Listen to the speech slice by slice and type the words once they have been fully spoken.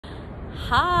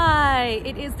Hi,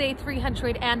 it is day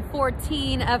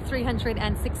 314 of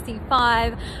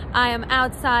 365. I am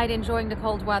outside enjoying the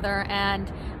cold weather,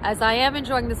 and as I am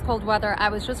enjoying this cold weather, I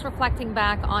was just reflecting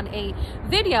back on a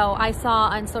video I saw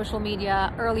on social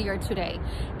media earlier today.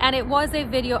 And it was a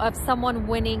video of someone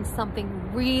winning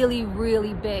something really,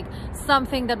 really big,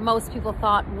 something that most people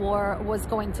thought was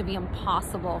going to be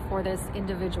impossible for this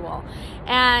individual.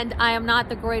 And I am not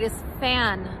the greatest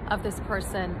fan of this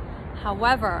person.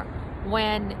 However,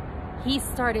 when he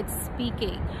started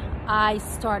speaking, I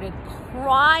started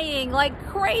crying like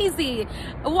crazy.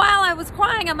 While I was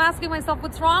crying, I'm asking myself,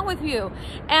 what's wrong with you?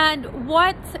 And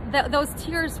what those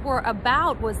tears were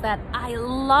about was that I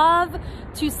love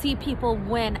to see people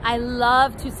win. I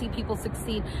love to see people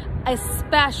succeed,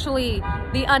 especially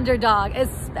the underdog,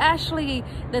 especially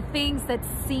the things that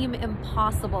seem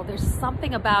impossible. There's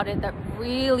something about it that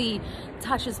really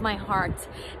touches my heart.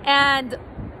 And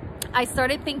I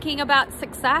started thinking about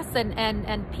success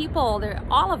and people,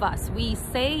 all of us, we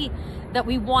say that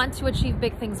we want to achieve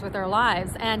big things with our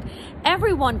lives, and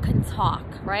everyone can talk,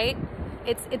 right?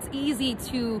 It's easy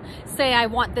to say, I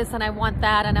want this and I want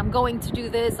that, and I'm going to do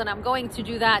this and I'm going to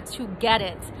do that to get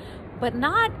it. But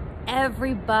not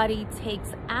everybody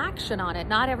takes action on it.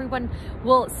 Not everyone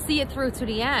will see it through to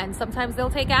the end. Sometimes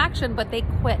they'll take action, but they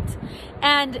quit.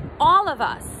 And all of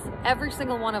us, every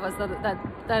single one of us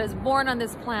that is born on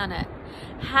this planet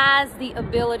has the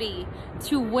ability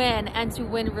to win, and to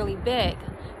win really big.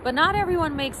 But not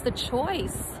everyone makes the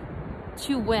choice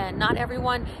to win. Not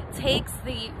everyone takes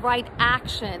the right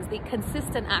actions, the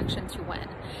consistent action to win.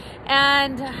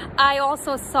 And I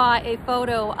also saw a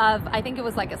photo of, I think it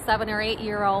was like a 7 or 8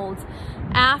 year old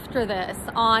after this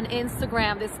on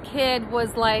Instagram. This kid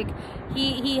was like,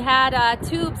 he had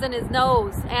tubes in his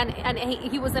nose, and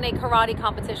he was in a karate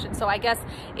competition. So I guess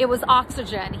it was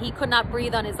oxygen. He could not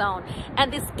breathe on his own.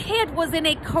 And this kid was in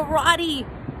a karate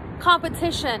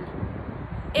competition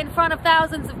in front of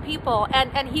thousands of people,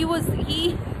 and he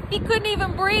couldn't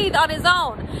even breathe on his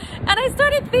own. And I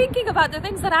started thinking about the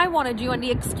things that I want to do and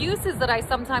the excuses that I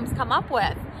sometimes come up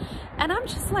with. And I'm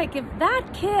just like, if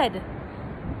that kid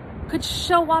could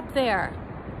show up there,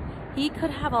 he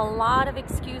could have a lot of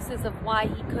excuses of why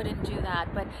he couldn't do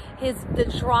that, but the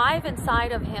drive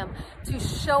inside of him to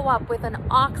show up with an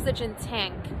oxygen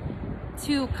tank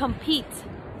to compete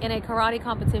in a karate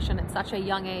competition at such a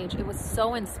young age, it was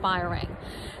so inspiring.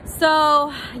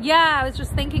 So yeah, I was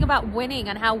just thinking about winning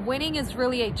and how winning is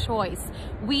really a choice.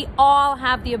 We all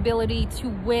have the ability to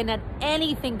win at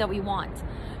anything that we want,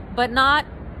 but not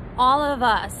all of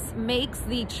us makes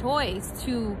the choice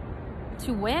to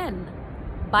win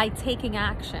by taking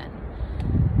action.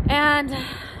 And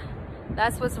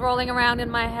that's what's rolling around in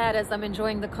my head as I'm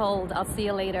enjoying the cold. I'll see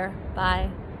you later.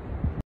 Bye.